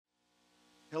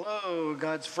Hello,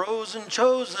 God's frozen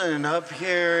chosen up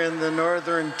here in the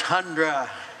northern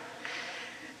tundra.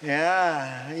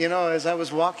 Yeah, as I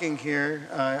was walking here,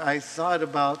 I thought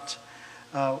about,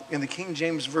 in the King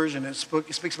James Version, it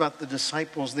speaks about the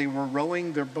disciples. They were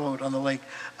rowing their boat on the lake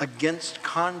against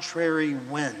contrary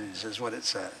winds, is what it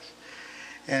says.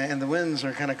 And the winds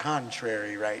are kind of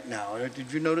contrary right now.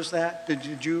 Did you notice that?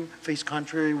 Did you face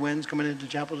contrary winds coming into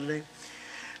chapel today?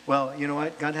 Well, you know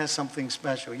what? God has something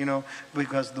special,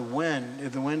 because the wind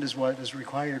is what is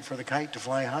required for the kite to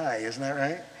fly high. Isn't that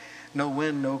right? No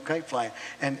wind, no kite flying.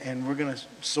 And we're going to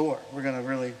soar. We're going to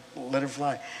really let her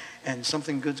fly. And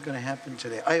something good's going to happen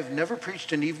today. I have never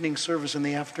preached an evening service in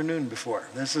the afternoon before.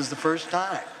 This is the first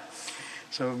time.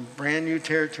 So brand new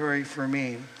territory for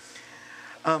me.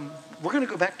 We're going to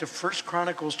go back to 1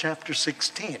 Chronicles chapter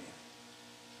 16.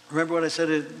 Remember what I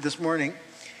said this morning?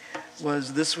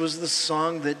 This was the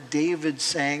song that David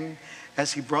sang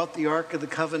as he brought the Ark of the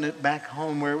Covenant back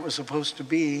home where it was supposed to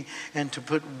be and to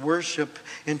put worship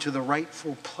into the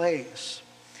rightful place.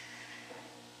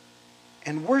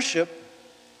 And worship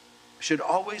should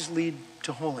always lead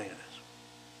to holiness.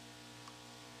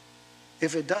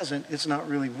 If it doesn't, it's not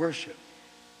really worship.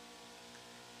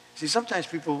 See, sometimes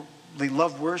people, they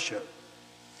love worship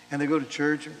and they go to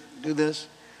church and do this,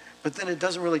 but then it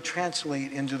doesn't really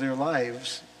translate into their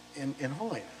lives in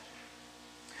holiness.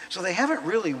 So they haven't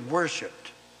really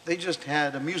worshiped. They just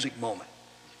had a music moment.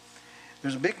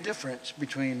 There's a big difference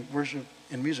between worship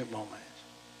and music moments.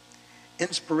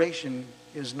 Inspiration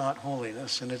is not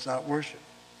holiness and it's not worship.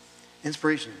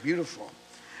 Inspiration is beautiful,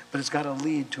 but it's got to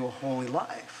lead to a holy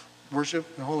life. Worship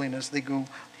and holiness, they go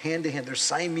hand to hand. They're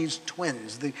Siamese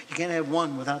twins. You can't have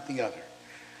one without the other.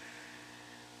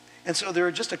 And so there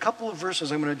are just a couple of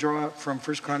verses I'm going to draw out from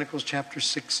 1 Chronicles chapter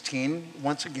 16,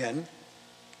 once again,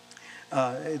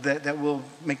 that will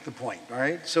make the point, all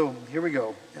right? So here we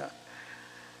go.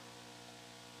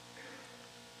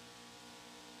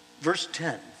 Verse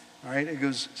 10, all right? It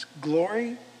goes,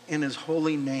 "Glory in his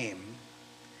holy name,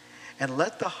 and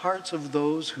let the hearts of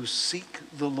those who seek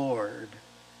the Lord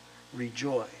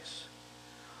rejoice.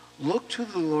 Look to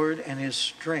the Lord and his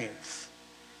strength,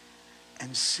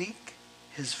 and seek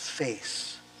his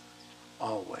face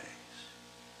always."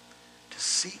 To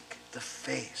seek the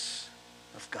face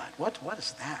of God. What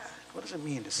is that? What does it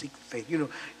mean to seek the face? Your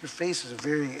face is a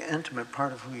very intimate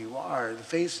part of who you are. The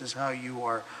face is how you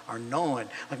are known.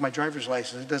 Like my driver's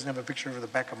license, it doesn't have a picture of the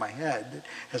back of my head.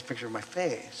 It has a picture of my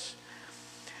face.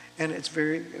 And it's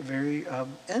very, very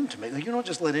intimate. You don't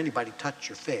just let anybody touch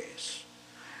your face.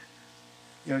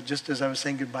 Just as I was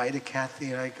saying goodbye to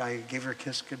Kathy, I gave her a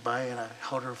kiss goodbye and I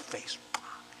held her face.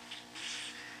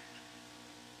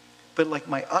 But like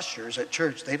my ushers at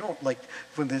church, they don't like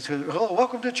when they say, "Oh,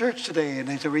 welcome to church today," and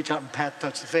they say, reach out and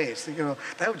touch the face.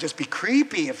 That would just be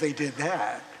creepy if they did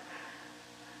that.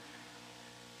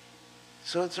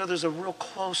 So there's a real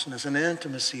closeness and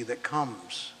intimacy that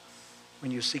comes when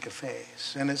you seek a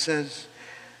face. And it says,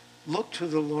 "Look to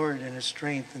the Lord in his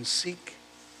strength and seek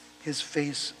his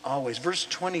face always." Verse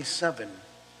 27,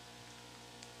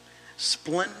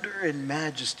 "Splendor and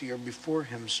majesty are before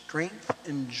him, strength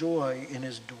and joy in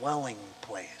his dwelling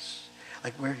place."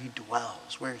 Like where he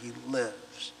dwells, where he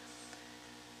lives.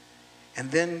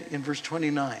 And then in verse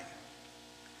 29,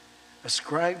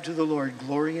 "Ascribe to the Lord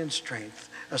glory and strength.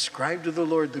 Ascribe to the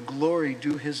Lord the glory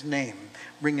due his name.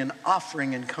 Bring an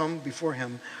offering and come before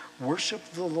him.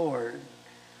 Worship the Lord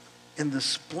in the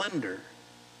splendor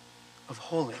of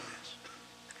holiness."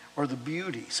 Or the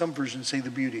beauty. Some versions say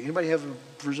the beauty. Anybody have a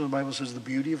version of the Bible that says the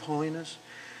beauty of holiness?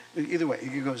 Either way,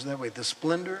 it goes that way. The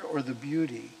splendor or the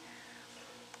beauty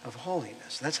of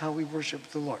holiness. That's how we worship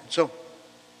the Lord. So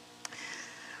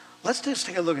let's just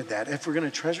take a look at that. If we're going to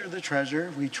treasure the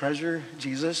treasure, we treasure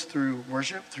Jesus through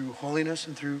worship, through holiness,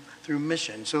 and through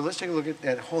mission. So let's take a look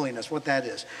at holiness, what that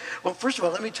is. Well, first of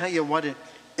all, let me tell you what it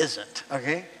isn't,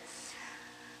 okay?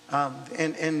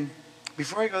 And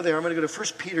before I go there, I'm going to go to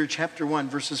 1 Peter chapter 1,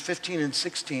 verses 15 and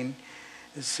 16.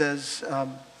 It says,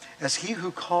 "As he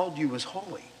who called you is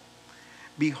holy,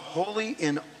 be holy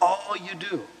in all you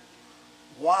do."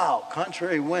 Wow,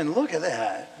 contrary wind. Look at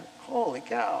that. Holy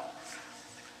cow.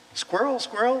 Squirrel,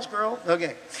 squirrel, squirrel.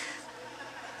 Okay.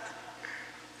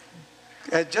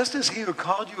 "Just as he who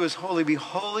called you is holy, be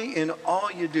holy in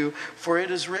all you do, for it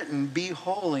is written, 'Be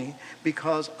holy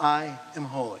because I am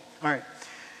holy.'" All right.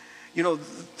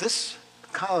 This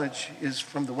college is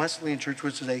from the Wesleyan Church,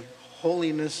 which is a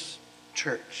holiness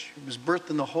church. It was birthed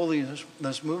in the holiness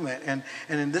movement. And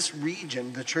in this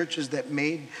region, the churches that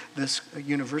made this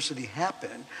university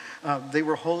happen, they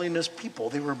were holiness people.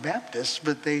 They were Baptists,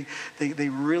 but they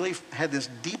really had this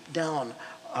deep down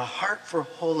a heart for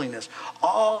holiness,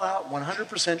 all out,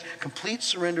 100% complete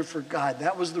surrender for God.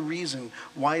 That was the reason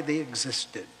why they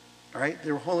existed, all right?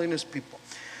 They were holiness people.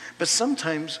 But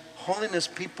sometimes holiness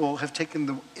people have taken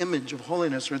the image of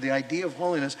holiness or the idea of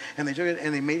holiness, and they took it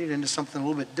and they made it into something a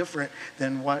little bit different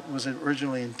than what was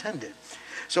originally intended.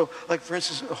 So, like, for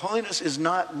instance, holiness is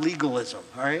not legalism,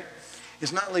 all right?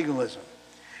 It's not legalism.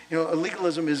 You know,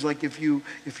 legalism is like if you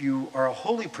are a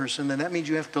holy person, then that means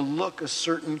you have to look a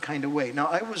certain kind of way. Now,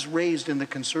 I was raised in the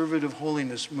conservative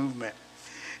holiness movement,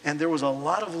 and there was a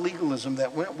lot of legalism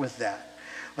that went with that.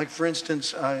 Like, for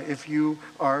instance, if you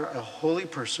are a holy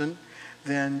person,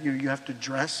 then you have to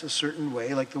dress a certain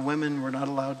way. Like the women were not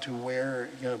allowed to wear,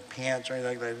 pants or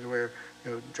anything like that. They wear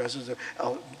dresses.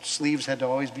 Sleeves had to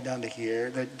always be down to here.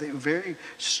 They were very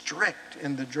strict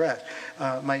in the dress.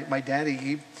 My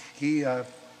daddy, he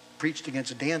preached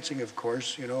against dancing, of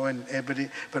course,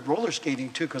 but roller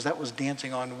skating too, because that was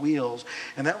dancing on wheels.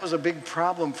 And that was a big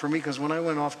problem for me, because when I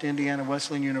went off to Indiana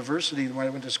Wesleyan University, when I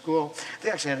went to school, they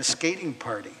actually had a skating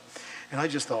party. And I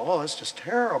just thought, oh, that's just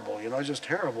terrible. It's just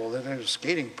terrible. There's a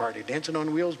skating party, dancing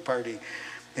on wheels party.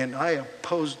 And I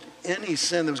opposed any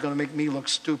sin that was going to make me look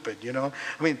stupid, I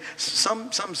mean,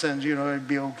 some sins, I'd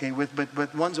be okay with,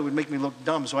 but ones that would make me look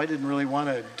dumb. So I didn't really want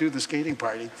to do the skating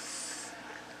party.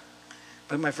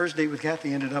 But my first date with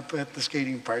Kathy ended up at the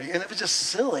skating party. And it was just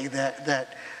silly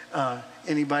that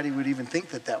anybody would even think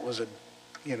that was a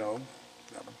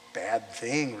bad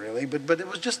thing, really. But it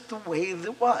was just the way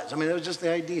it was. I mean, it was just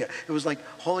the idea. It was like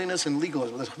holiness and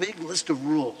legalism. This big list of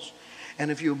rules.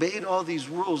 And if you obeyed all these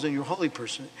rules, then you're a holy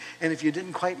person. And if you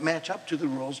didn't quite match up to the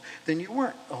rules, then you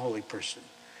weren't a holy person.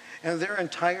 And there are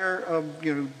entire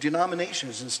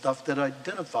denominations and stuff that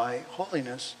identify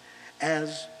holiness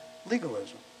as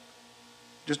legalism.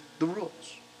 Just the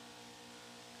rules.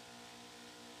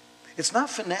 It's not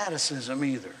fanaticism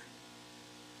either.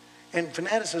 And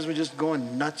fanaticism is just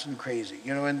going nuts and crazy,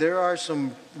 and there are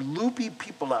some loopy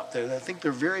people out there that think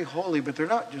they're very holy, but they're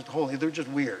not just holy, they're just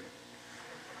weird.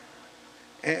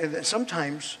 And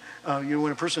sometimes,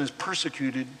 when a person is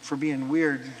persecuted for being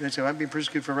weird, they say, I'm being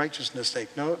persecuted for righteousness'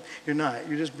 sake. No, you're not.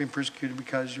 You're just being persecuted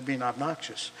because you're being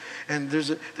obnoxious. And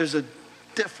there's a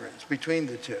difference between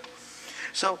the two.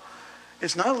 So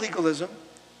it's not legalism,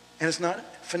 and it's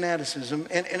not fanaticism,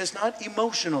 and it's not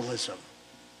emotionalism.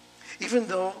 Even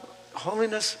though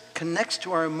holiness connects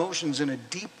to our emotions in a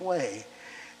deep way,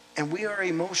 and we are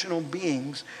emotional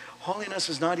beings, holiness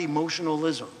is not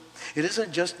emotionalism. It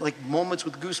isn't just like moments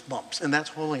with goosebumps, and that's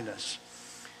holiness.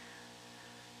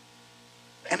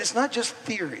 And it's not just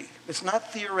theory. It's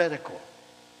not theoretical.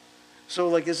 So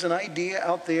like it's an idea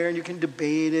out there, and you can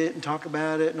debate it and talk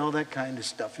about it and all that kind of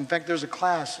stuff. In fact, there's a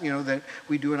class, that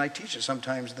we do, and I teach it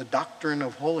sometimes, the doctrine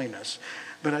of holiness.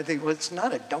 But I think, well, it's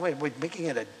not we're making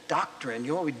it a doctrine.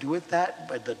 You know what we do with that?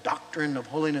 By the doctrine of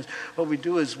holiness, what we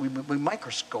do is we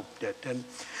microscoped it. And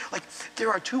like, there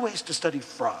are two ways to study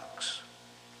frogs.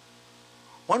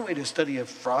 One way to study a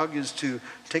frog is to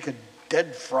take a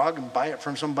dead frog and buy it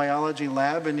from some biology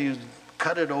lab, and you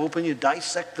cut it open, you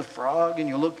dissect the frog, and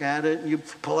you look at it, and you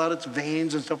pull out its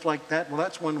veins and stuff like that. Well,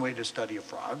 that's one way to study a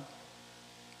frog.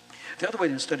 The other way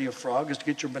to study a frog is to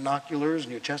get your binoculars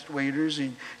and your chest waders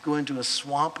and go into a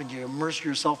swamp and you immerse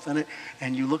yourself in it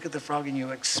and you look at the frog and you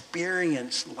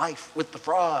experience life with the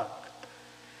frog.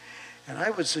 And I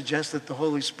would suggest that the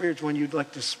Holy Spirit, when you'd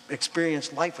like to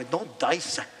experience life with, don't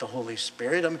dissect the Holy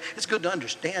Spirit. I mean, it's good to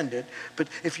understand it, but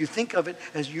if you think of it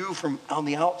as you from on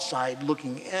the outside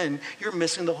looking in, you're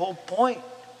missing the whole point.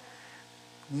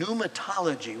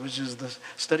 Pneumatology, which is the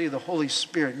study of the Holy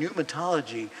Spirit,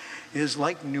 pneumatology is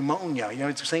like pneumonia.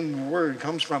 It's the same word. It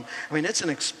comes from, it's an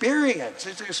experience.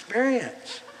 It's an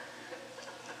experience.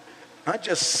 Not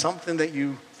just something that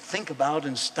you think about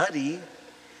and study.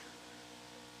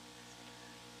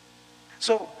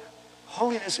 So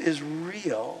holiness is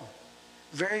real,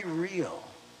 very real,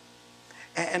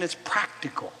 and it's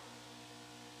practical.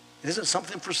 It isn't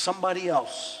something for somebody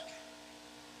else.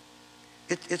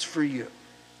 It's for you.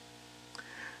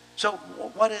 So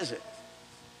what is it?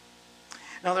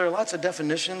 Now, there are lots of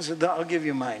definitions. I'll give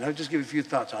you mine. I'll just give you a few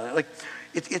thoughts on it. Like,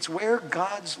 it's where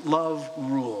God's love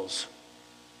rules.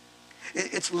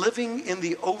 It's living in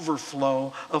the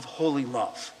overflow of holy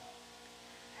love.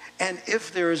 And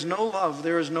if there is no love,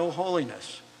 there is no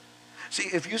holiness.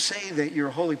 See, if you say that you're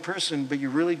a holy person, but you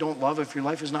really don't love, if your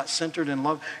life is not centered in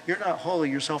love, you're not holy,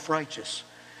 you're self-righteous.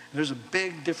 There's a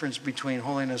big difference between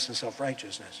holiness and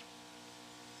self-righteousness.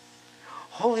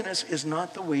 Holiness is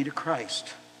not the way to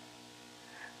Christ.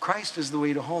 Christ is the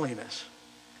way to holiness.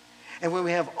 And when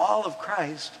we have all of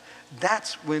Christ,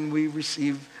 that's when we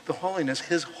receive the holiness,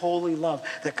 his holy love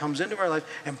that comes into our life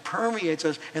and permeates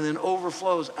us and then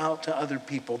overflows out to other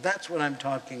people. That's what I'm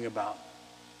talking about.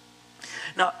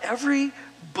 Now, every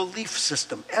belief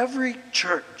system, every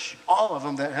church, all of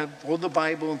them that hold the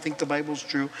Bible and think the Bible's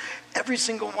true, every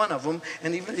single one of them,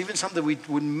 and even some that we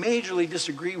would majorly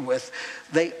disagree with,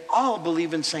 they all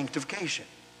believe in sanctification.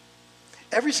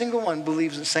 Every single one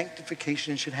believes that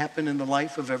sanctification should happen in the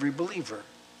life of every believer.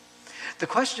 The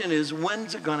question is,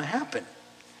 when's it going to happen,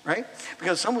 right?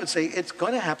 Because some would say it's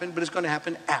going to happen, but it's going to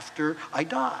happen after I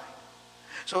die.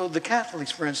 So the Catholics,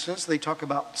 for instance, they talk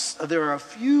about, there are a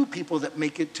few people that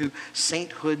make it to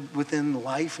sainthood within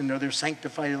life and they're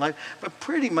sanctified in life, but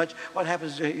pretty much what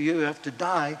happens is you have to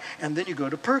die and then you go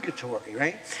to purgatory,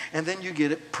 right? And then you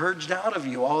get it purged out of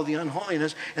you, all the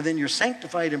unholiness, and then you're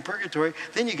sanctified in purgatory,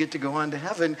 then you get to go on to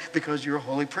heaven because you're a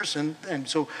holy person. And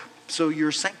so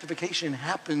your sanctification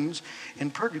happens in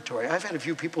purgatory. I've had a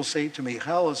few people say to me,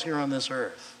 hell is here on this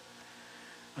earth.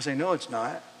 I say, no, it's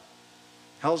not.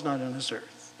 Hell's not on this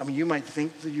earth. I mean, you might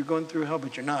think that you're going through hell,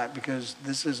 but you're not, because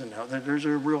this isn't hell. There's a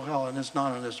real hell, and it's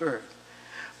not on this earth.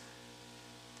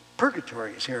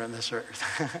 Purgatory is here on this earth.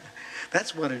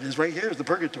 That's what it is. Right here is the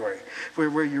purgatory,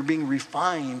 where you're being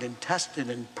refined and tested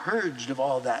and purged of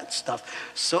all that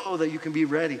stuff so that you can be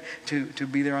ready to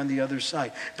be there on the other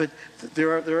side. But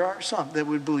there are some that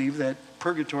would believe that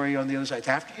purgatory on the other side, it's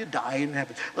after you die and it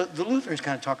happens. The Lutherans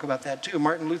kind of talk about that too.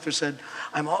 Martin Luther said,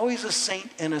 I'm always a saint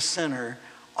and a sinner,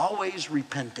 always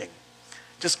repenting.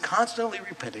 Just constantly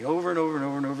repenting over and over and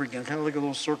over and over again, kind of like a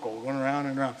little circle going around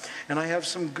and around. And I have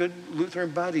some good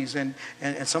Lutheran buddies, and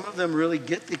some of them really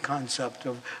get the concept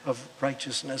of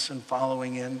righteousness and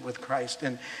following in with Christ.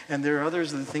 And there are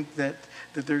others that think that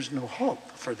there's no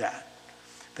hope for that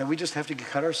we just have to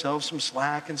cut ourselves some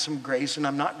slack and some grace, and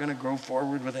I'm not going to grow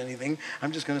forward with anything.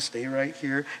 I'm just going to stay right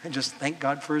here and just thank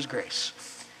God for his grace.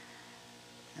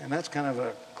 And that's kind of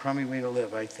a crummy way to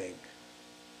live, I think.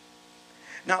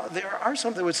 Now, there are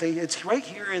some that would say it's right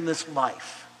here in this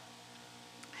life.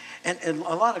 And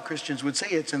a lot of Christians would say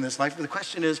it's in this life, but the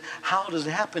question is, how does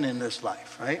it happen in this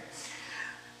life, right?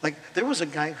 Like, there was a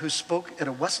guy who spoke at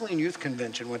a Wesleyan youth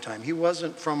convention one time. He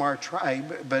wasn't from our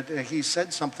tribe, but he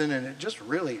said something, and it just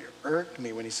really irked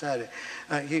me when he said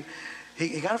it.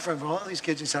 He got in front of all these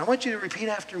kids. He said, I want you to repeat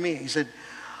after me. He said,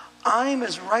 I'm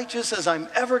as righteous as I'm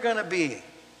ever going to be.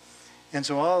 And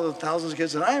so all the thousands of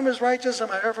kids said, I am as righteous as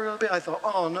I'm ever going to be. I thought,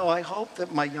 oh, no, I hope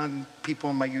that my young people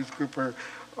in my youth group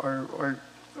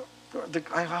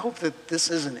I hope that this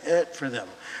isn't it for them.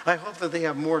 I hope that they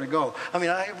have more to go. I mean,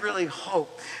 I really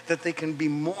hope that they can be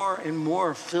more and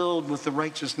more filled with the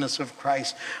righteousness of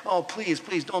Christ. Oh, please,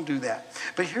 please don't do that.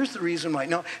 But here's the reason why.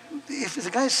 Now, if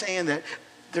the guy's saying that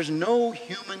there's no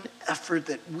human effort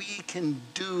that we can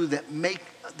do that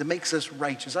makes us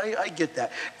righteous. I get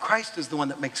that. Christ is the one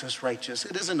that makes us righteous.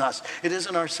 It isn't us. It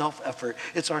isn't our self-effort.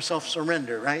 It's our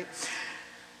self-surrender, right?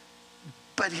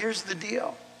 But here's the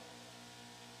deal.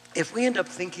 If we end up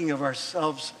thinking of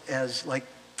ourselves as like,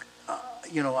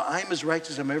 I'm as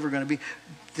righteous as I'm ever going to be,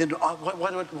 then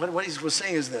what he was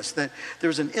saying is this, that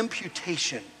there's an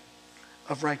imputation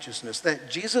of righteousness,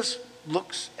 that Jesus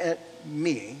looks at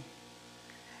me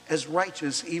as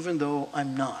righteous even though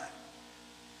I'm not.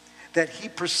 That he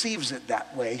perceives it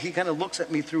that way. He kind of looks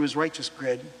at me through his righteous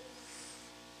grid.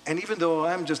 And even though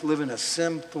I'm just living a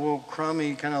simple,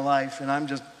 crummy kind of life and I'm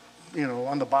just,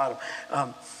 on the bottom,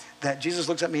 that Jesus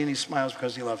looks at me and he smiles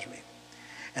because he loves me.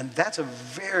 And that's a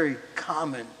very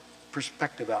common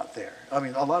perspective out there. I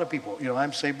mean, a lot of people,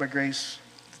 I'm saved by grace,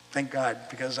 thank God,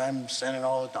 because I'm sinning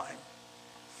all the time.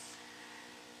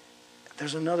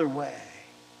 There's another way.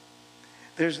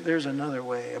 There's another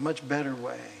way, a much better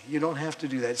way. You don't have to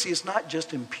do that. See, it's not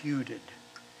just imputed.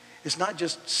 It's not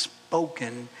just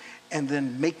spoken and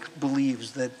then make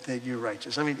believes that you're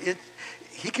righteous. I mean,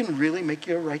 he can really make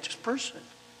you a righteous person.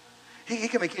 He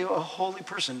can make you a holy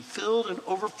person, filled and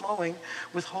overflowing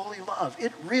with holy love.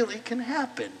 It really can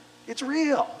happen. It's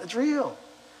real. It's real.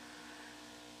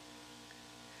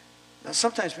 Now,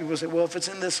 sometimes people say, well, if it's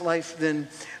in this life, then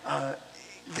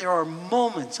there are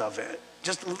moments of it.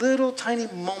 Just little tiny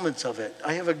moments of it.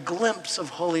 I have a glimpse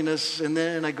of holiness, and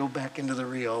then I go back into the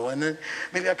real. And then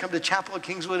maybe I come to Chapel of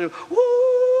Kingswood, and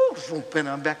woo, and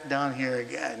I'm back down here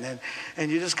again.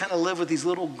 And you just kind of live with these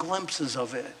little glimpses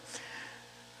of it.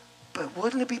 But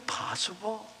wouldn't it be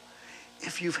possible,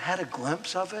 if you've had a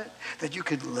glimpse of it, that you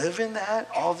could live in that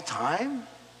all the time?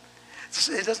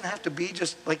 It doesn't have to be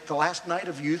just like the last night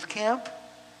of youth camp.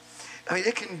 I mean,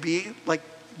 it can be like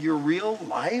your real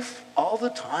life all the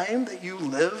time, that you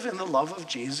live in the love of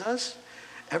Jesus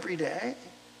every day.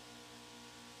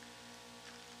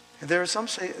 And there are some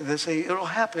that say it'll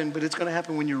happen, but it's going to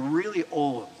happen when you're really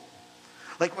old.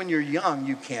 Like when you're young,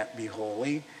 you can't be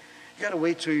holy. You got to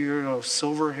wait till you're a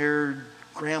silver-haired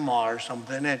grandma or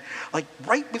something, and like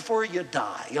right before you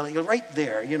die, you're right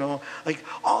there, like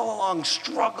all along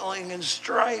struggling and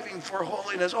striving for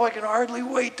holiness. Oh, I can hardly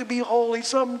wait to be holy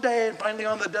someday. And finally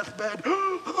on the deathbed,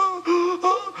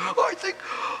 I think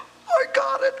I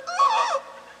got it.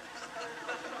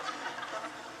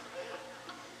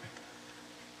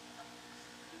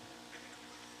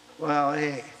 Well,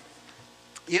 hey,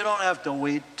 you don't have to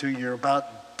wait till you're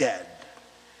about dead.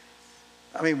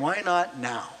 I mean, why not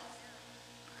now?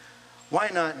 Why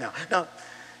not now? Now,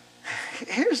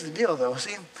 here's the deal, though.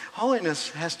 See, holiness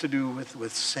has to do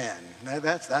with sin.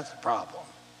 That's the problem.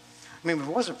 I mean, if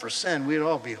it wasn't for sin, we'd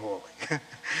all be holy.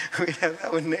 We'd have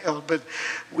that one nailed. But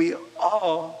we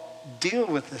all deal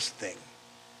with this thing.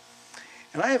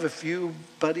 And I have a few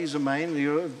buddies of mine,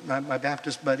 my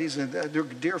Baptist buddies, and they're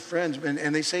dear friends,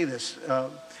 and they say this.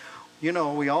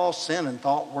 We all sin in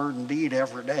thought, word, and deed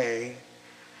every day.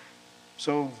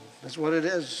 So that's what it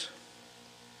is.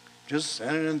 Just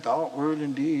sinning in thought, word,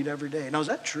 and deed every day. Now, is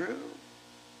that true?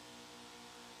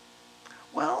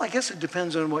 Well, I guess it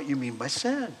depends on what you mean by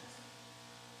sin.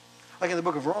 Like in the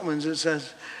book of Romans, it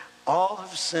says, all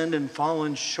have sinned and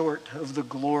fallen short of the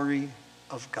glory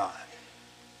of God.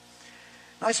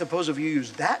 Now, I suppose if you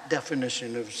use that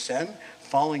definition of sin,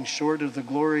 falling short of the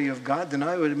glory of God, then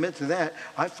I would admit to that.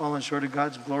 I've fallen short of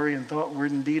God's glory in thought,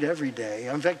 word, and deed every day.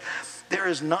 In fact, there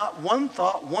is not one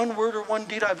thought, one word, or one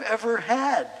deed I've ever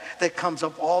had that comes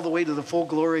up all the way to the full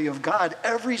glory of God.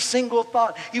 Every single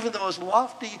thought, even the most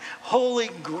lofty, holy,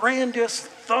 grandiose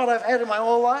thought I've had in my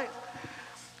whole life,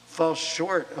 falls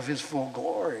short of his full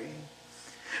glory.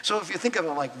 So if you think of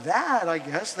it like that, I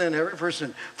guess, then every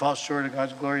person falls short of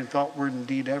God's glory in thought, word, and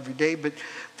deed every day. But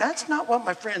that's not what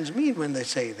my friends mean when they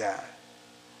say that.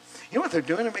 You know what they're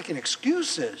doing? They're making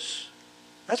excuses.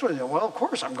 That's what they're doing. Well, of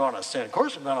course I'm going to sin. Of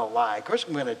course I'm going to lie. Of course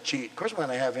I'm going to cheat. Of course I'm going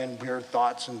to have impure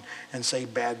thoughts and say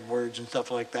bad words and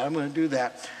stuff like that. I'm going to do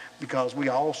that because we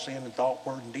all sin in thought,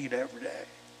 word, and deed every day.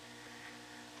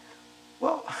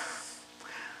 Well,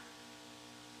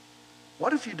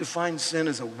 what if you define sin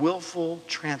as a willful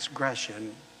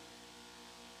transgression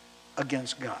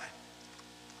against God?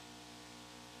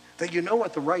 That you know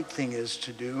what the right thing is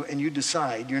to do and you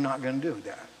decide you're not going to do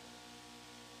that.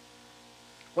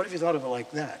 What if you thought of it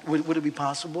like that? Would it be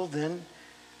possible then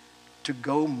to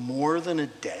go more than a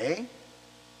day?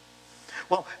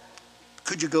 Well,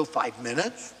 could you go 5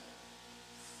 minutes?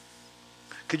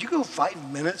 Could you go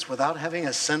 5 minutes without having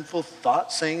a sinful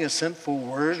thought, saying a sinful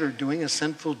word, or doing a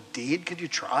sinful deed? Could you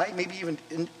try? Maybe even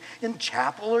in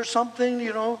chapel or something,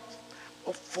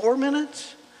 4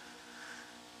 minutes?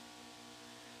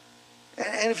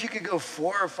 And if you could go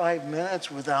 4 or 5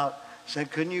 minutes without saying,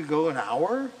 couldn't you go an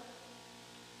hour?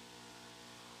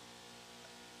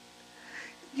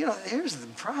 Here's the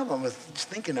problem with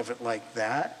thinking of it like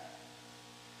that.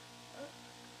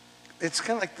 It's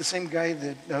kind of like the same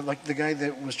guy like the guy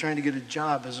that was trying to get a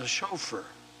job as a chauffeur.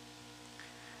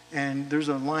 And there's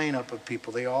a lineup of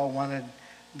people. They all wanted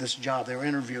this job. They were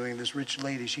interviewing this rich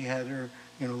lady. She had her,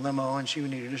 limo, and she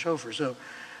needed a chauffeur. So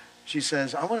she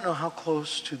says, I want to know how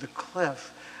close to the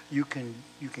cliff you can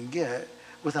get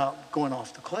without going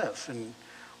off the cliff. And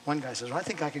one guy says, well, I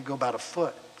think I could go about a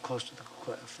foot close to the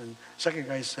cliff. And the second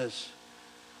guy says,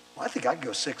 well, I think I could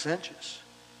go 6 inches.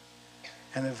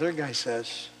 And the third guy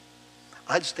says,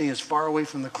 I'd stay as far away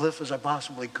from the cliff as I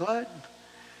possibly could.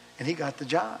 And he got the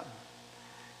job.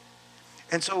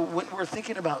 And so when we're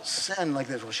thinking about sin like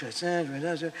this, well, should I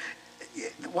sin?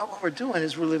 What we're doing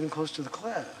is we're living close to the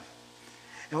cliff.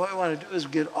 And what we want to do is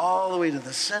get all the way to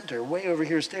the center, way over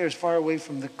here, stay as far away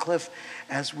from the cliff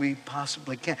as we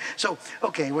possibly can. So,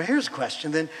 okay, well, here's a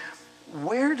question then.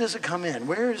 Where does it come in?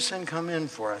 Where does sin come in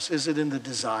for us? Is it in the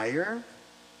desire?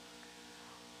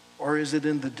 Or is it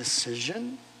in the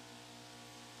decision?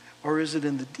 Or is it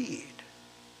in the deed?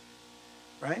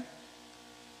 Right?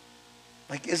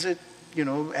 Like, is it,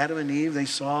 Adam and Eve, they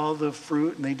saw the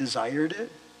fruit and they desired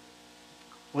it?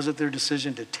 Was it their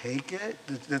decision to take it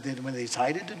when they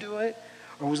decided to do it?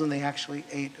 Or was it when they actually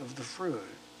ate of the fruit?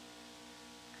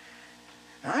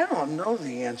 Now, I don't know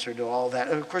the answer to all that.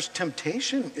 Of course,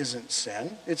 temptation isn't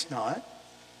sin. It's not.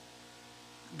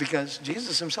 Because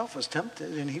Jesus himself was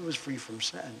tempted and he was free from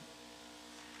sin.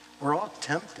 We're all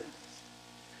tempted.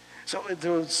 So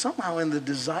somehow in the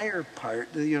desire part,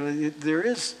 there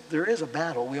is a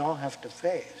battle we all have to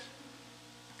face.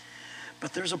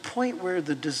 But there's a point where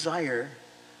the desire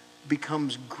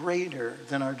becomes greater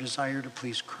than our desire to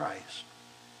please Christ.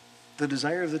 The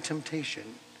desire of the temptation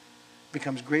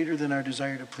becomes greater than our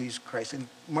desire to please Christ. And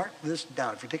mark this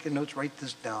down. If you're taking notes, write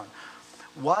this down.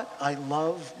 What I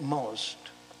love most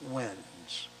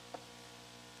wins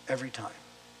every time.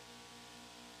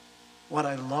 What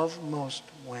I love most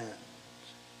wins.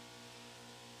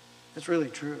 It's really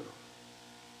true.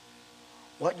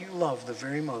 What you love the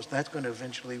very most, that's going to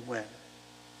eventually win.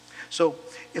 So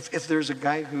if there's a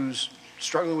guy who's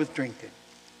struggling with drinking,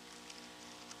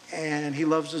 and he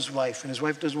loves his wife, and his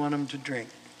wife doesn't want him to drink,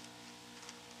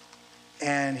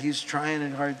 and he's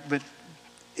trying hard, but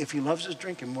if he loves his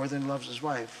drinking more than he loves his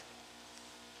wife,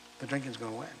 the drinking's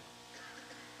going to win.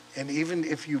 And even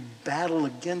if you battle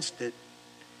against it,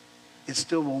 it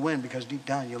still will win because deep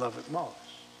down you love it most.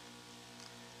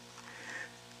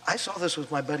 I saw this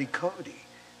with my buddy Cody.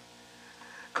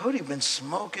 Cody had been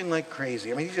smoking like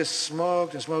crazy. I mean, he just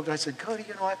smoked and smoked. I said, Cody,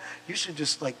 you know what? You should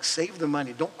just like save the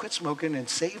money. Don't quit smoking and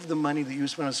save the money that you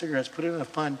spend on cigarettes. Put it in a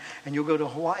fund and you'll go to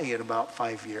Hawaii in about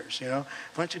 5 years, you know?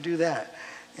 Why don't you do that?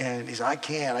 And he said, I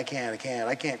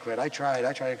can't quit. I tried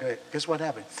to quit. Guess what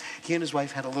happened? He and his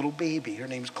wife had a little baby. Her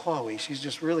name's Chloe. She's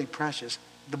just really precious.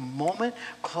 The moment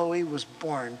Chloe was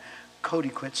born, Cody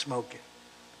quit smoking.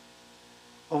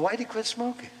 Well, why did he quit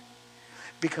smoking?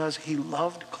 Because he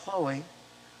loved Chloe,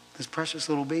 this precious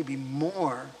little baby,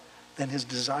 more than his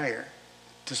desire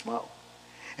to smoke.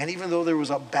 And even though there was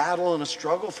a battle and a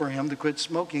struggle for him to quit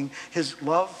smoking, his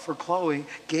love for Chloe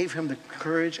gave him the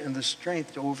courage and the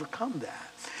strength to overcome that.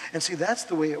 And see, that's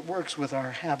the way it works with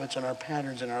our habits and our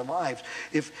patterns in our lives.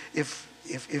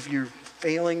 If you're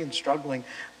failing and struggling,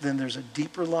 then there's a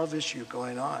deeper love issue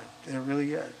going on. There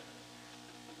really is.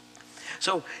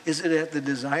 So is it at the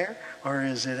desire, or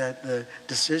is it at the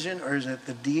decision, or is it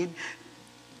the deed?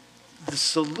 The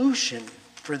solution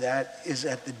for that is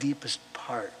at the deepest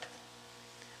part.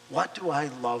 What do I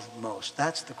love most?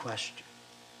 That's the question.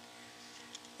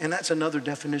 And that's another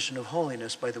definition of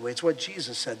holiness, by the way. It's what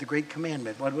Jesus said, the great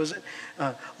commandment. What was it?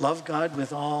 Love God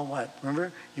with all what?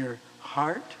 Remember? Your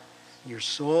heart, your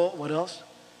soul, what else?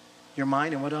 Your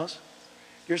mind, and what else?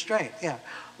 Your strength, yeah.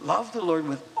 Love the Lord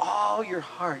with all your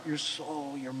heart, your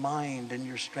soul, your mind, and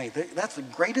your strength. That's the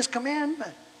greatest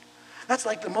commandment. That's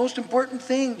like the most important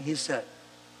thing, he said.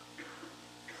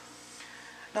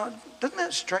 Now, doesn't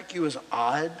that strike you as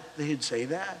odd that he'd say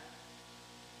that?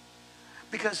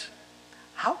 Because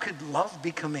how could love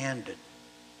be commanded?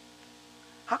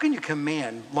 How can you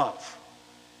command love?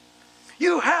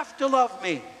 You have to love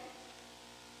me.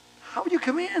 How would you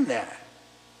command that?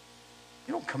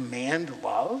 You don't command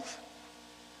love.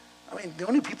 I mean, the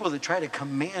only people that try to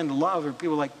command love are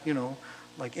people like, you know,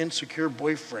 like insecure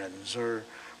boyfriends or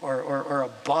a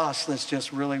boss that's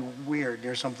just really weird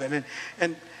or something.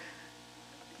 And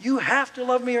you have to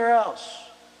love me or else.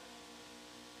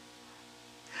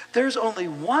 There's only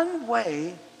one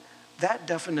way that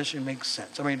definition makes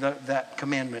sense. I mean, that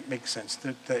commandment makes sense.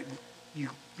 That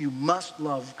you must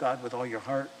love God with all your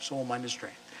heart, soul, mind, and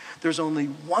strength. There's only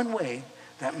one way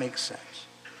that makes sense.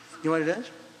 You know what it is?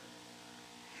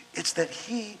 It's that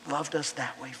he loved us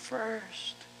that way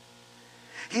first.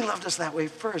 He loved us that way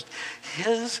first.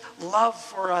 His love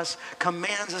for us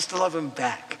commands us to love him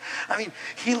back. I mean,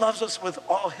 he loves us with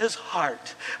all his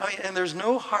heart. I mean, and there's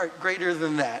no heart greater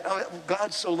than that.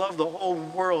 God so loved the whole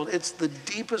world. It's the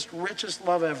deepest, richest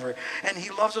love ever. And he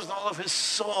loves us with all of his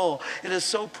soul. It is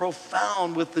so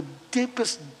profound with the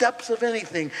deepest depths of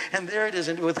anything. And there it is.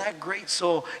 And with that great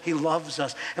soul, he loves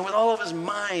us. And with all of his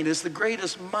mind, it's the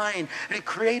greatest mind. And he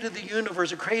created the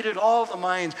universe. It created all the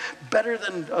minds better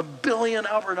than a billion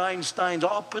Albert Einsteins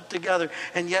all put together,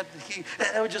 and yet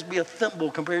that would just be a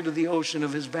thimble compared to the ocean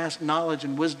of his vast knowledge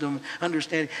and wisdom,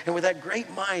 understanding. And with that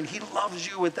great mind, he loves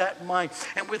you with that mind.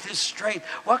 And with his strength,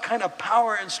 what kind of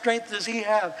power and strength does he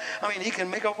have? I mean, he can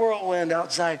make a whirlwind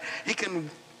outside. He can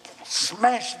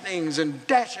smash things and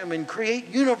dash them and create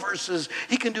universes.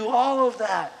 He can do all of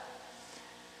that.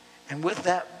 And with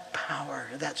that power,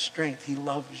 that strength, he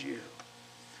loves you.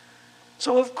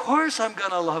 So of course I'm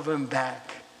going to love him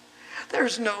back.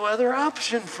 There's no other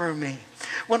option for me.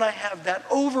 When I have that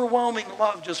overwhelming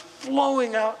love just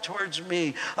flowing out towards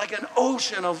me like an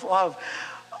ocean of love,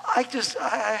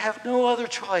 I have no other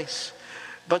choice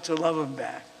but to love him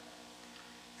back.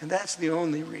 And that's the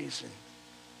only reason.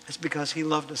 It's because he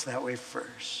loved us that way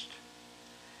first.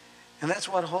 And that's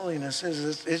what holiness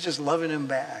is. It's just loving him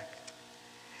back.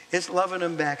 It's loving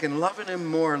him back and loving him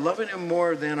more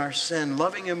than our sin,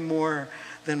 loving him more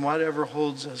than whatever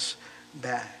holds us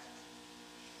back.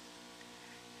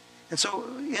 And so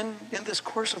in this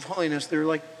course of holiness, there are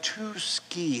like two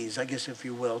skis, I guess, if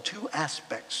you will, two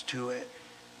aspects to it.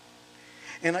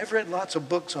 And I've read lots of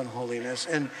books on holiness,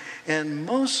 and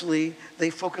mostly they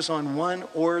focus on one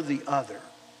or the other.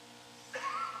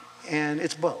 And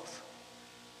it's both.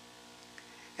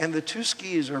 And the two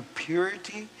skis are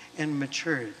purity and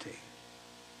maturity.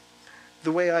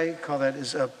 The way I call that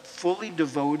is a fully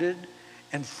devoted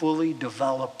and fully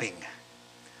developing.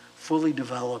 Fully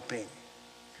developing.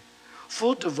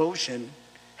 Full devotion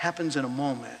happens in a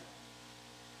moment.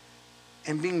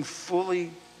 And being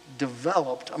fully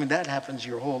developed, I mean, that happens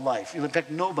your whole life. In fact,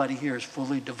 nobody here is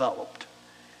fully developed.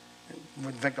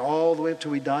 In fact, all the way up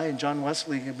till we die, and John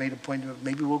Wesley had made a point of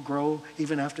maybe we'll grow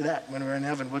even after that. When we're in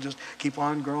heaven, we'll just keep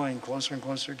on growing closer and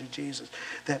closer to Jesus.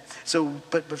 But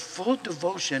full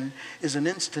devotion is an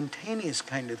instantaneous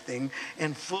kind of thing,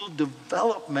 and full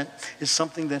development is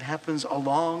something that happens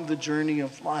along the journey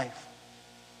of life.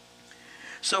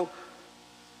 So,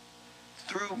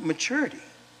 through maturity,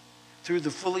 through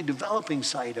the fully developing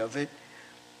side of it,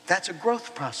 that's a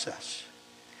growth process.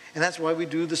 And that's why we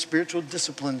do the spiritual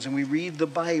disciplines, and we read the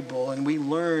Bible, and we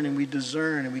learn, and we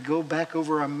discern, and we go back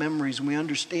over our memories, and we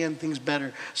understand things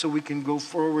better so we can go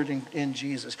forward in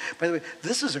Jesus. By the way,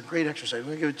 this is a great exercise.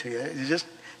 Let me give it to you.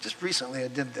 Just recently I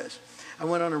did this. I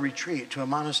went on a retreat to a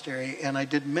monastery, and I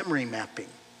did memory mapping.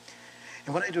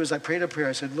 And what I do is I prayed a prayer.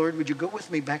 I said, Lord, would you go with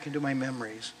me back into my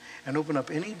memories and open up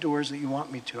any doors that you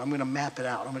want me to? I'm going to map it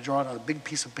out. I'm going to draw it on a big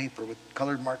piece of paper with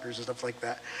colored markers and stuff like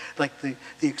that. Like the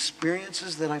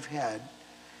experiences that I've had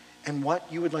and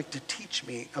what you would like to teach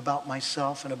me about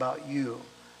myself and about you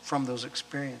from those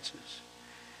experiences.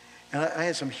 And I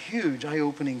had some huge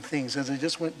eye-opening things as I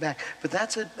just went back. But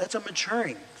that's a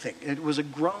maturing thing. It was a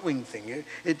growing thing.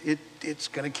 It's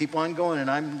going to keep on going,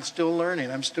 and I'm still learning.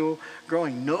 I'm still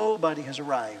growing. Nobody has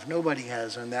arrived. Nobody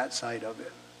has on that side of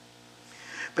it.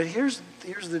 But here's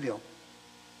the deal.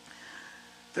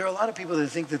 There are a lot of people that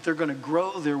think that they're going to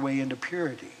grow their way into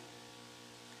purity,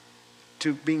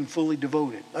 to being fully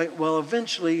devoted. Well,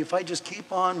 eventually, if I just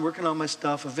keep on working on my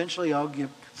stuff, eventually I'll get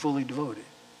fully devoted.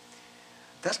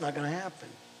 That's not going to happen.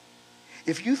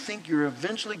 If you think you're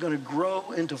eventually going to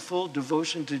grow into full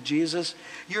devotion to Jesus,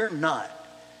 you're not.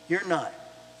 You're not.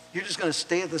 You're just going to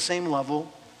stay at the same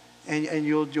level, and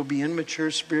you'll be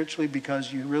immature spiritually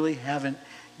because you really haven't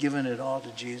given it all to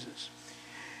Jesus.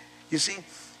 You see,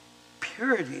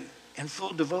 purity and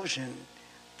full devotion,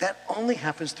 that only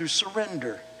happens through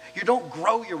surrender. You don't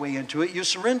grow your way into it. You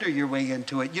surrender your way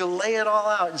into it. You lay it all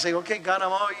out and say, okay, God,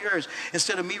 I'm all yours.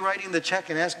 Instead of me writing the check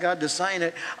and ask God to sign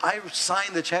it, I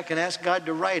sign the check and ask God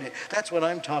to write it. That's what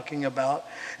I'm talking about.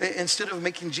 Instead of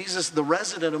making Jesus the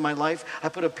resident of my life, I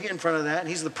put a P in front of that, and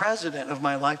he's the president of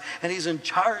my life, and he's in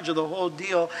charge of the whole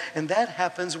deal. And that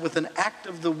happens with an act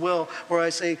of the will where I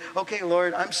say, okay,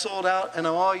 Lord, I'm sold out and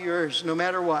I'm all yours no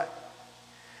matter what.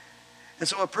 And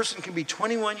so a person can be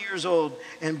 21 years old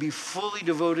and be fully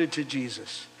devoted to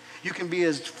Jesus. You can be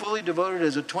as fully devoted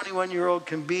as a 21-year-old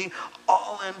can be,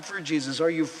 all in for Jesus.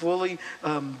 Are you fully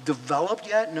developed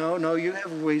yet? No, you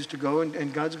have ways to go,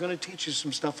 and God's going to teach you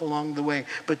some stuff along the way,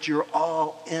 but you're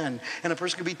all in. And a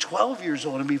person can be 12 years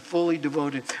old and be fully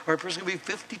devoted, or a person can be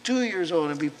 52 years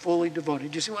old and be fully devoted.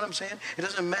 Do you see what I'm saying? It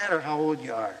doesn't matter how old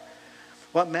you are.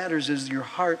 What matters is your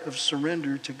heart of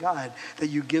surrender to God, that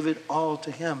you give it all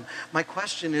to him. My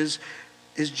question is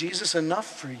Jesus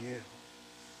enough for you?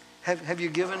 Have you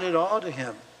given it all to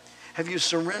him? Have you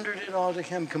surrendered it all to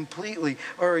him completely,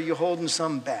 or are you holding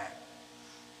some back?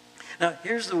 Now,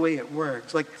 here's the way it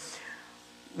works. Like,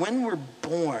 when we're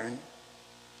born,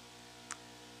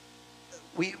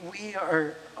 we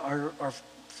are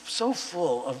so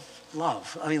full of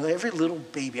love. I mean, every little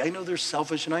baby. I know they're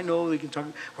selfish, and I know they can talk,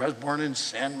 well, I was born in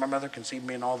sin, my mother conceived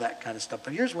me, and all that kind of stuff.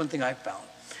 But here's one thing I found.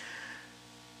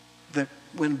 That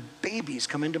when babies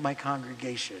come into my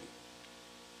congregation,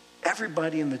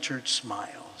 everybody in the church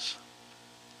smiles.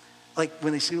 Like,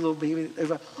 when they see a little baby, they're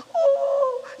like,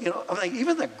 oh! You know, I'm like,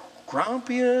 even the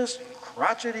grumpiest,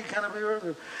 crotchety kind of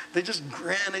people, they just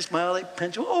grin, they smile, they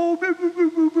pinch, oh, boo, boo,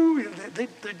 boo, boo, boo.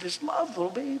 They just love little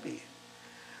baby.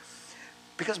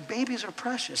 Because babies are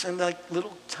precious, and like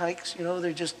little tykes, you know,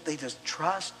 they just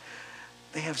trust.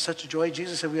 They have such joy.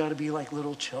 Jesus said we ought to be like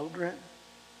little children.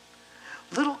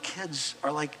 Little kids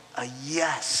are like a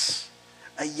yes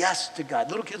to God.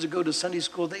 Little kids that go to Sunday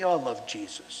school, they all love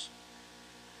Jesus.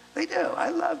 They do. I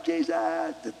love Jesus.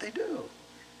 That they do.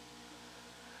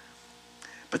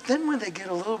 But then when they get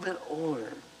a little bit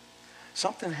older,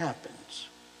 something happens.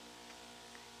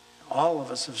 All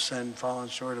of us have sinned, fallen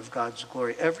short of God's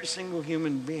glory. Every single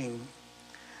human being,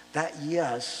 that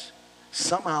yes,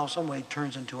 somehow, some way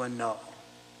turns into a no.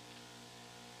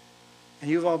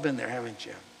 And you've all been there, haven't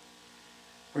you?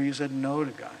 Where you said no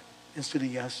to God instead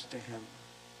of yes to him.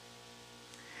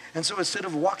 And so instead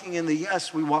of walking in the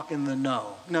yes, we walk in the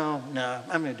no. No,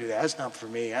 I'm going to do that. That's not for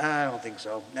me. I don't think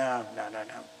so. No.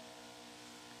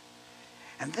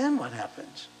 And then what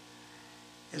happens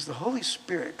is the Holy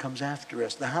Spirit comes after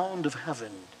us, the hound of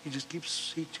heaven. He just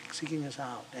keeps seeking us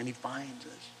out, and he finds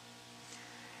us.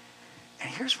 And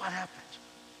here's what happens.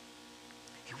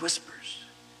 He whispers.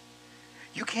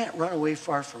 You can't run away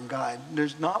far from God.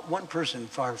 There's not one person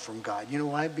far from God. You know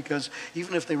why? Because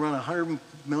even if they run 100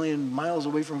 million miles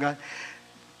away from God,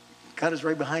 God is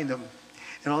right behind them.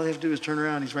 And all they have to do is turn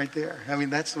around. He's right there. I mean,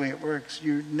 that's the way it works.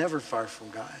 You're never far from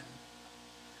God.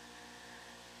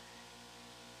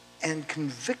 And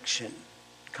conviction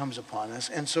comes upon us.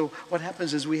 And so what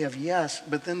happens is we have yes,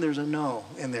 but then there's a no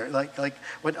in there.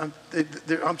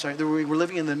 I'm sorry, we're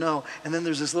living in the no, and then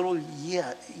there's this little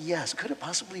yes. Could it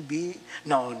possibly be?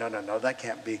 No, that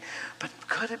can't be. But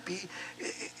could it be?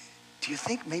 Do you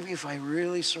think maybe if I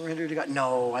really surrender to God?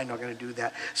 No, I'm not going to do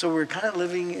that. So we're kind of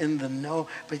living in the no,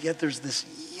 but yet there's this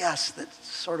yes that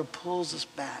sort of pulls us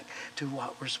back to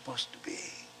what we're supposed to be.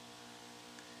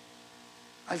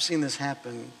 I've seen this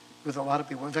happen with a lot of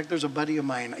people. In fact, there's a buddy of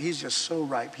mine. He's just so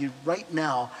ripe. Right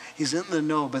now, he's in the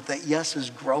no, but that yes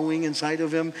is growing inside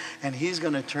of him, and he's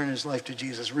going to turn his life to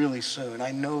Jesus really soon.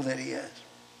 I know that he is.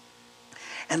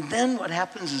 And then what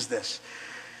happens is this.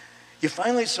 You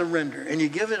finally surrender, and you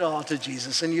give it all to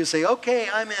Jesus, and you say, okay,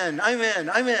 I'm in.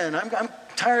 I'm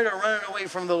tired of running away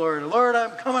from the Lord. Lord,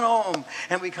 I'm coming home.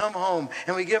 And we come home,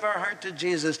 and we give our heart to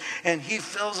Jesus, and he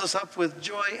fills us up with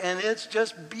joy, and it's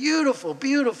just beautiful,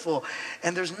 beautiful.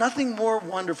 And there's nothing more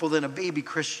wonderful than a baby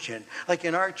Christian. Like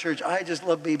in our church, I just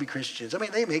love baby Christians. I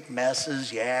mean, they make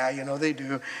messes, yeah, they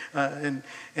do. And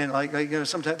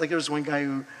sometimes, like there was one guy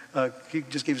who, he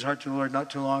just gave his heart to the Lord not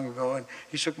too long ago, and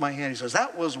he shook my hand. He says,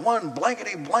 that was one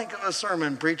blankety blank of a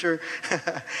sermon, preacher.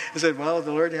 I said, well,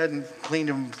 the Lord hadn't cleaned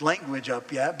his language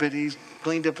up yet, but he's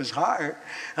cleaned up his heart.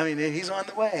 I mean, he's on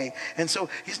the way. And so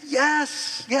he's,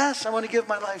 yes, I want to give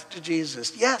my life to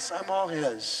Jesus. Yes, I'm all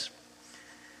his.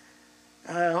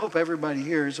 I hope everybody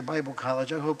here is a Bible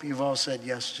college. I hope you've all said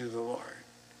yes to the Lord.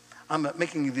 I'm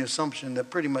making the assumption that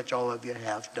pretty much all of you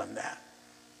have done that.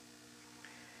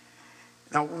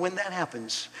 Now, when that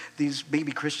happens, these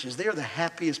baby Christians, they are the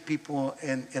happiest people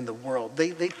in the world.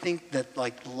 They think that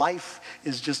like life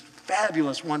is just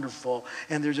fabulous, wonderful,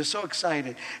 and they're just so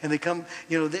excited. And they come,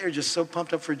 they're just so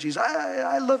pumped up for Jesus.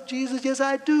 I love Jesus. Yes,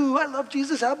 I do. I love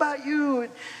Jesus. How about you?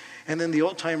 And then the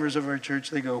old timers of our church,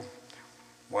 they go,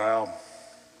 well,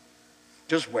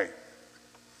 just wait.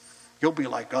 You'll be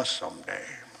like us someday.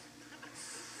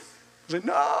 I say,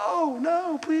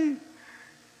 no, please.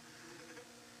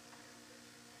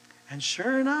 And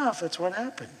sure enough, that's what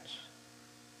happens.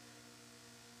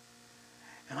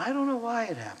 And I don't know why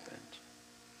it happened.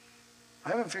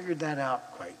 I haven't figured that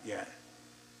out quite yet.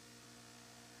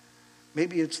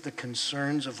 Maybe it's the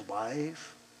concerns of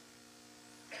life.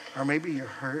 Or maybe you're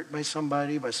hurt by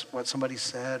somebody, by what somebody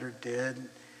said or did.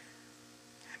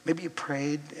 Maybe you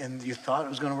prayed and you thought it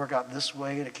was going to work out this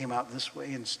way and it came out this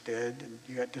way instead and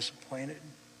you got disappointed.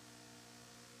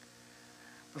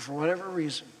 But for whatever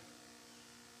reason,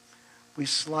 we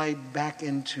slide back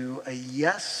into a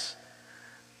yes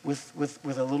with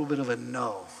a little bit of a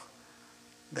no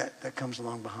that comes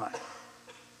along behind.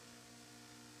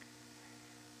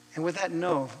 And with that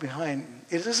no behind,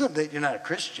 it isn't that you're not a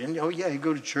Christian. Oh yeah, you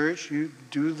go to church, you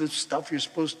do the stuff you're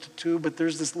supposed to do, but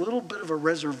there's this little bit of a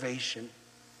reservation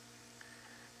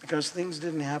because things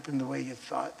didn't happen the way you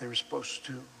thought they were supposed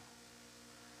to.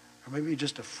 Or maybe you're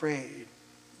just afraid.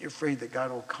 You're afraid that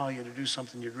God will call you to do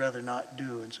something you'd rather not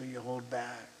do, and so you hold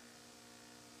back.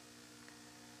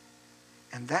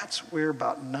 And that's where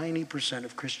about 90%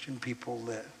 of Christian people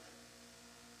live,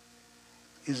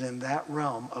 is in that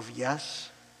realm of yes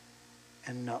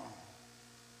and no.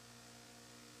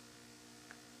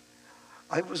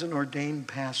 I was an ordained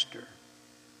pastor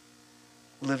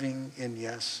living in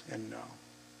yes and no.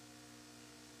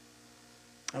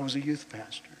 I was a youth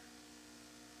pastor.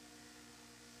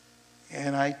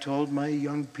 And I told my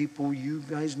young people, you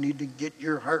guys need to get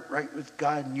your heart right with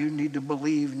God, and you need to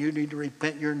believe, and you need to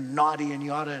repent. You're naughty, and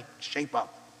you ought to shape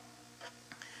up.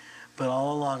 But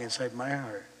all along inside my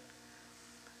heart,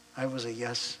 I was a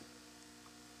yes,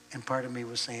 and part of me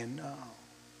was saying no.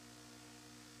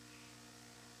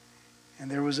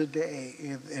 And there was a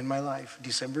day in my life,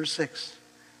 December 6th,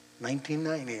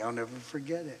 1990, I'll never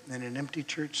forget it, in an empty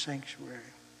church sanctuary,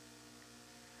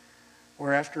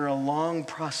 where after a long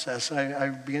process, I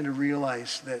began to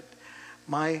realize that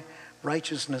my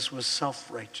righteousness was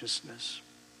self-righteousness.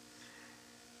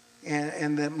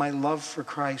 And that my love for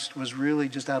Christ was really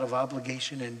just out of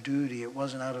obligation and duty. It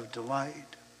wasn't out of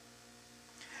delight.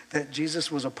 that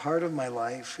Jesus was a part of my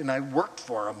life, and I worked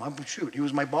for him. Shoot, he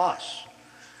was my boss.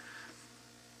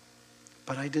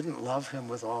 But I didn't love him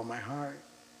with all my heart,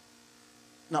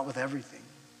 not with everything.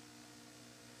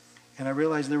 And I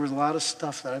realized there was a lot of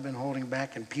stuff that I've been holding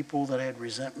back and people that I had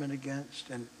resentment against,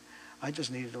 and I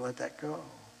just needed to let that go.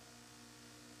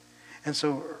 And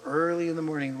so early in the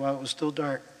morning, while it was still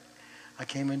dark, I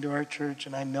came into our church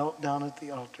and I knelt down at the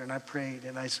altar and I prayed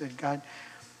and I said, God,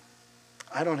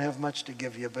 I don't have much to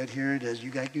give you, but here it is.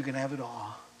 You can have it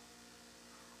all.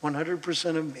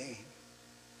 100% of me.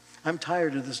 I'm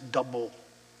tired of this double,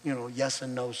 yes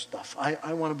and no stuff.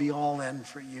 I want to be all in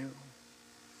for you.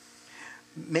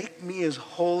 Make me as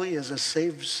holy as a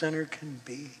saved sinner can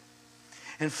be.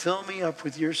 And fill me up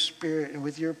with your spirit and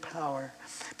with your power,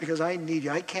 because I need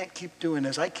you. I can't keep doing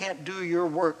this. I can't do your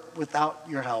work without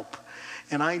your help.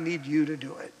 And I need you to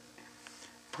do it.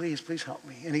 Please, please help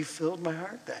me. And he filled my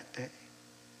heart that day.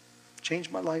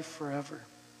 Changed my life forever.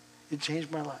 It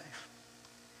changed my life.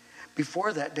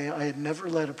 Before that day, I had never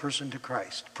led a person to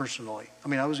Christ personally. I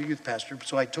mean, I was a youth pastor,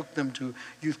 so I took them to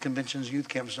youth conventions, youth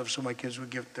camp stuff, so my kids would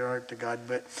give their heart to God.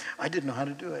 But I didn't know how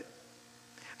to do it.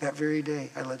 That very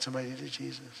day, I led somebody to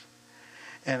Jesus.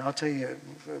 And I'll tell you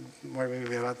more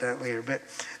maybe about that later. But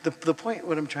the point,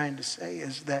 what I'm trying to say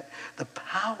is that the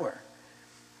power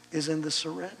is in the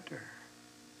surrender.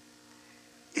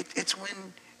 It's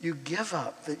when you give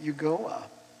up that you go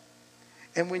up.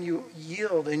 And when you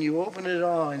yield and you open it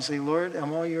all and say, Lord,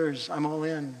 I'm all yours. I'm all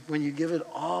in. When you give it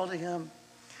all to him,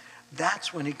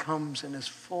 that's when he comes in his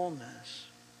fullness.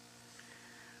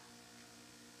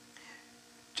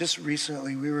 Just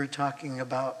recently, we were talking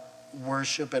about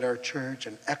worship at our church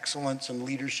and excellence and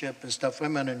leadership and stuff.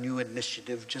 I'm on a new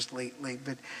initiative just lately,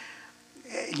 but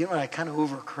I kind of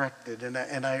overcorrected,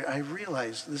 and I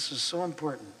realized this is so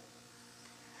important,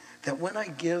 that when I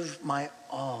give my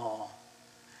all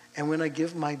and when I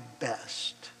give my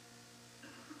best,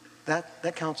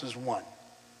 that counts as one.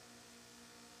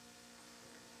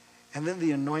 And then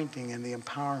the anointing and the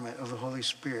empowerment of the Holy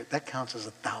Spirit, that counts as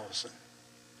 1,000.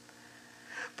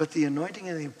 But the anointing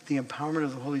and the empowerment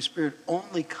of the Holy Spirit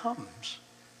only comes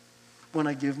when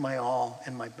I give my all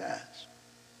and my best.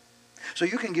 So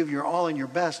you can give your all and your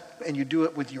best, and you do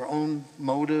it with your own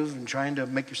motive and trying to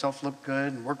make yourself look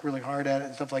good and work really hard at it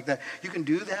and stuff like that. You can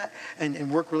do that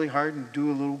and work really hard and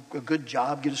do a good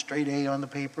job, get a straight A on the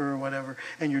paper or whatever,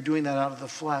 and you're doing that out of the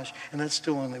flesh, and that's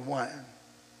still only one.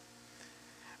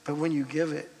 But when you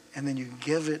give it, and then you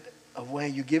give it away,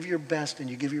 you give your best, and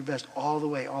you give your best all the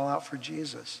way, all out for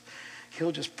Jesus,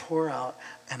 he'll just pour out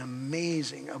an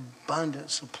amazing, abundant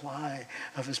supply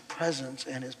of his presence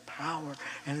and his power.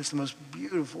 And it's the most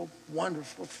beautiful,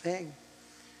 wonderful thing.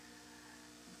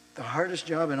 The hardest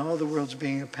job in all the world is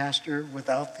being a pastor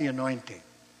without the anointing.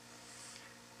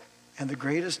 And the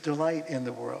greatest delight in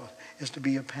the world is to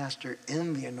be a pastor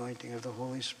in the anointing of the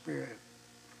Holy Spirit.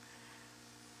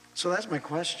 So that's my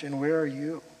question. Where are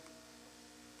you?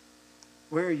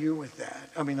 Where are you with that?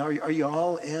 I mean, are you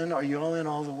all in? Are you all in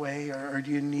all the way? Or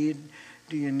do you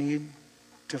need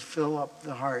to fill up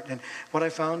the heart? And what I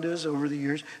found is over the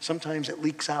years, sometimes it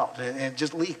leaks out. It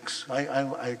just leaks.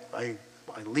 I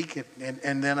leak it,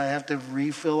 and then I have to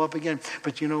refill up again.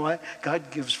 But you know what? God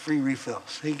gives free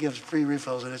refills. He gives free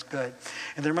refills, and it's good.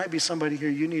 And there might be somebody here,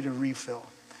 you need a refill.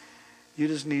 You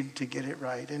just need to get it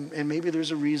right. And maybe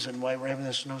there's a reason why we're having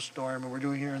this snowstorm and we're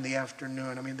doing here in the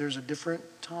afternoon. I mean, there's a different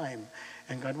time,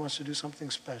 and God wants to do something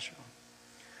special.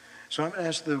 So I'm going to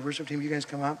ask the worship team, you guys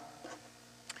come up,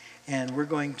 and we're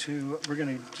going to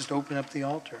just open up the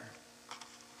altar.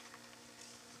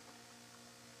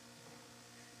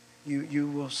 You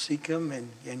will seek him,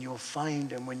 and you'll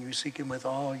find him when you seek him with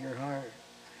all your heart.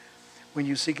 When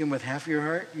you seek him with half your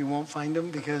heart, you won't find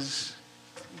him because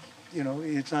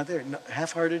it's not there.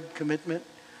 Half-hearted commitment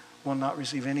will not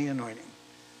receive any anointing.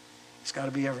 It's got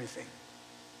to be everything.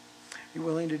 You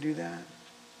willing to do that?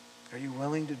 Are you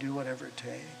willing to do whatever it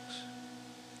takes?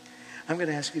 I'm going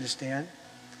to ask you to stand.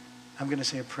 I'm going to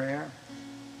say a prayer.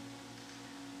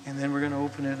 And then we're going to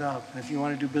open it up. And if you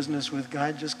want to do business with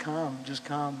God, just come. Just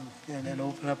come and then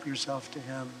open up yourself to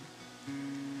him.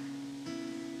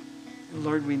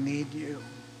 Lord, we need you.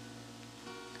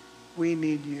 We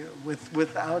need you.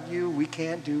 Without you, we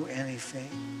can't do anything.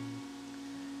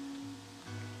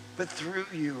 But through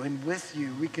you and with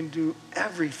you, we can do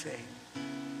everything.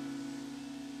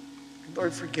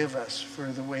 Lord, forgive us for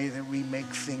the way that we make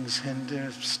things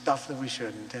into stuff that we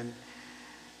shouldn't, and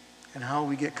how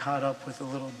we get caught up with the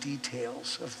little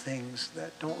details of things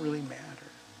that don't really matter.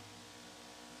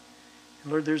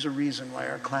 And Lord, there's a reason why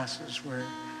our classes were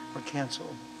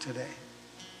canceled today.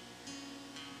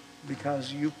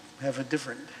 because you have a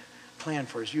different plan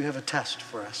for us. You have a test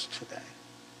for us today.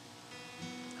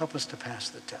 Help us to pass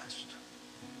the test.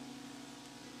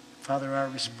 Father, our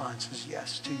response is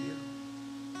yes to you.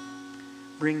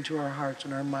 Bring to our hearts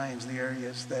and our minds the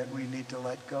areas that we need to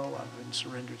let go of and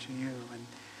surrender to you, and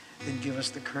then give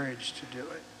us the courage to do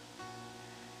it.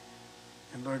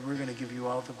 And Lord, we're going to give you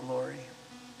all the glory.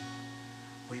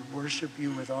 We worship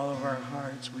you with all of our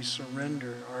hearts. We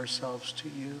surrender ourselves to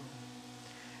you.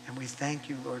 And we thank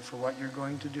you, Lord, for what you're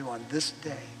going to do on this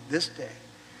day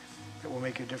that will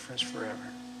make a difference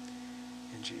forever.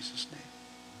 In Jesus'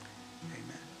 name,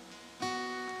 amen.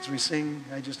 As we sing,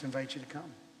 I just invite you to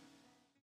come.